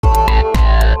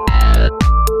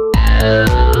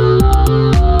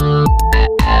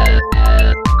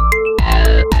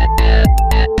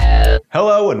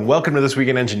welcome to This Week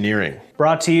in Engineering.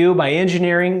 Brought to you by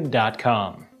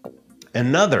engineering.com.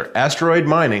 Another asteroid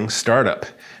mining startup.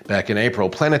 Back in April,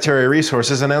 Planetary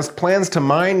Resources announced plans to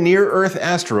mine near-Earth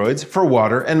asteroids for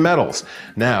water and metals.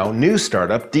 Now, new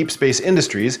startup Deep Space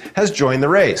Industries has joined the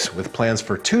race, with plans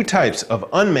for two types of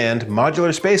unmanned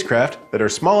modular spacecraft that are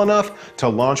small enough to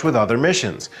launch with other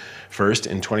missions. First,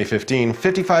 in 2015,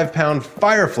 55-pound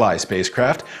Firefly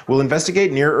spacecraft will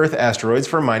investigate near-Earth asteroids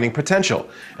for mining potential.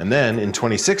 And then, in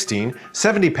 2016,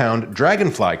 70-pound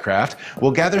Dragonfly craft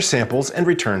will gather samples and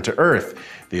return to Earth.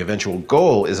 The eventual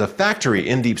goal is a factory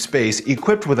in deep space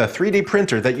equipped with a 3D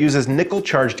printer that uses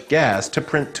nickel-charged gas to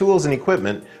print tools and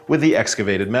equipment with the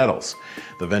excavated metals.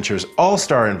 The venture's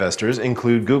all-star investors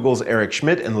include Google's Eric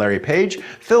Schmidt and Larry Page,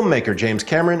 filmmaker James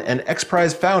Cameron, and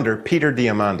XPRIZE founder Peter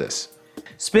Diamandis.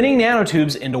 Spinning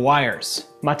nanotubes into wires.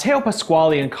 Matteo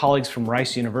Pasquale and colleagues from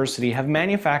Rice University have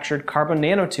manufactured carbon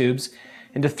nanotubes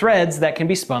into threads that can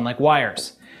be spun like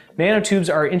wires.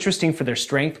 Nanotubes are interesting for their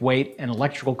strength, weight, and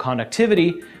electrical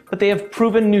conductivity, but they have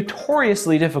proven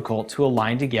notoriously difficult to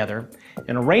align together,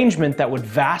 an arrangement that would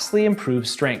vastly improve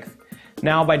strength.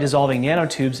 Now, by dissolving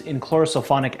nanotubes in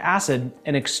chlorosulfonic acid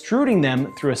and extruding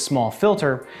them through a small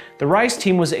filter, the Rice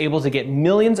team was able to get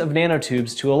millions of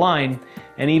nanotubes to align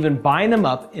and even bind them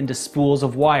up into spools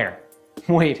of wire.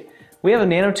 Wait, we have a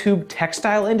nanotube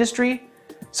textile industry?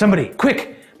 Somebody,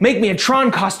 quick, make me a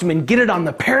Tron costume and get it on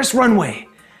the Paris runway.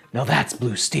 Now that's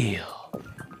blue steel.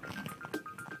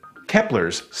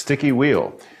 Kepler's sticky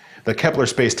wheel. The Kepler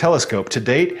Space Telescope to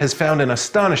date has found an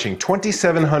astonishing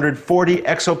 2,740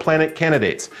 exoplanet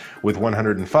candidates, with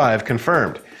 105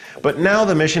 confirmed. But now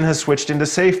the mission has switched into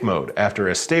safe mode after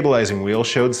a stabilizing wheel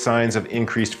showed signs of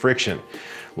increased friction.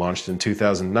 Launched in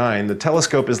 2009, the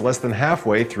telescope is less than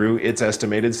halfway through its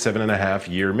estimated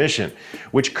 7.5-year mission,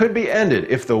 which could be ended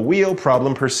if the wheel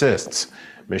problem persists.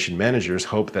 Mission managers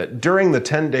hope that during the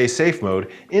 10-day safe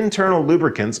mode, internal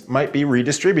lubricants might be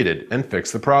redistributed and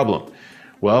fix the problem.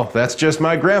 Well, that's just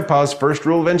my grandpa's first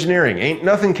rule of engineering. Ain't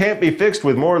nothing can't be fixed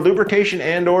with more lubrication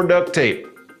and/or duct tape.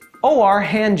 OR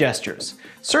hand gestures.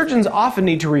 Surgeons often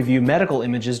need to review medical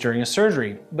images during a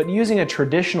surgery, but using a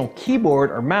traditional keyboard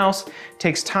or mouse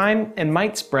takes time and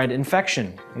might spread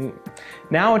infection.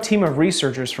 Now a team of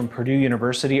researchers from Purdue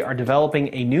University are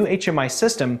developing a new HMI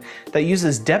system that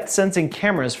uses depth-sensing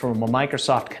cameras from a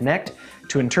Microsoft Kinect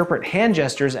to interpret hand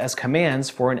gestures as commands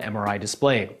for an MRI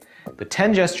display. The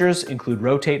 10 gestures include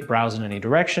rotate, browse in any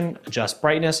direction, adjust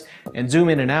brightness, and zoom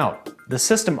in and out. The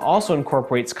system also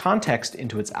incorporates context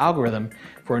into its algorithm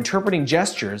for interpreting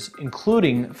gestures,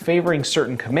 including favoring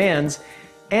certain commands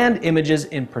and images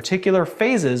in particular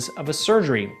phases of a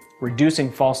surgery,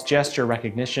 reducing false gesture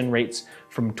recognition rates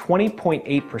from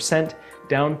 20.8%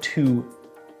 down to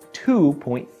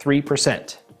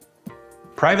 2.3%.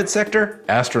 Private sector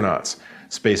astronauts.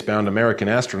 Spacebound American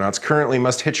astronauts currently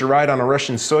must hitch a ride on a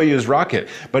Russian Soyuz rocket,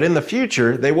 but in the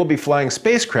future they will be flying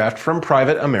spacecraft from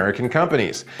private American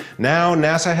companies. Now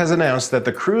NASA has announced that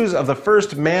the crews of the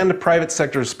first manned private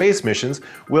sector space missions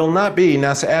will not be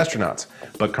NASA astronauts,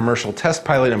 but commercial test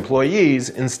pilot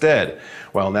employees instead.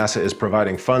 While NASA is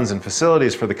providing funds and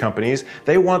facilities for the companies,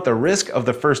 they want the risk of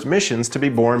the first missions to be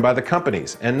borne by the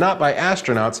companies and not by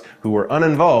astronauts who were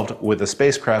uninvolved with the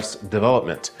spacecraft's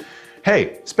development.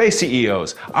 Hey, space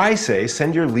CEOs, I say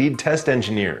send your lead test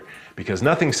engineer, because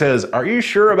nothing says, "Are you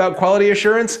sure about quality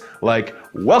assurance?" like,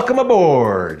 "Welcome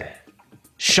aboard."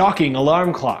 Shocking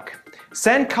alarm clock.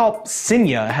 Sankalp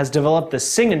Sinya has developed the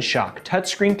Sing & Shock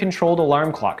touchscreen controlled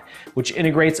alarm clock, which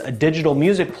integrates a digital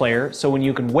music player so when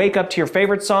you can wake up to your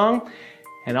favorite song,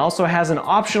 and also has an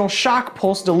optional shock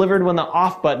pulse delivered when the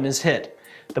off button is hit.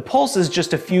 The pulse is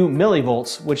just a few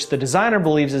millivolts, which the designer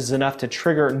believes is enough to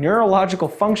trigger neurological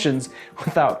functions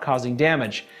without causing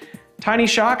damage. Tiny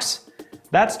shocks?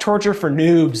 That's torture for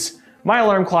noobs. My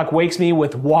alarm clock wakes me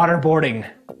with waterboarding.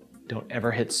 Don't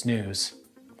ever hit snooze.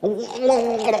 Well,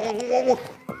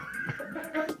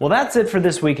 that's it for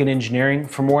This Week in Engineering.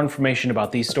 For more information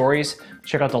about these stories,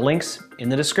 check out the links in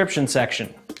the description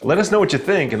section. Let us know what you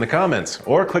think in the comments,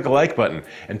 or click a like button,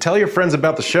 and tell your friends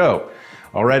about the show.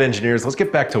 All right, engineers, let's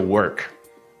get back to work.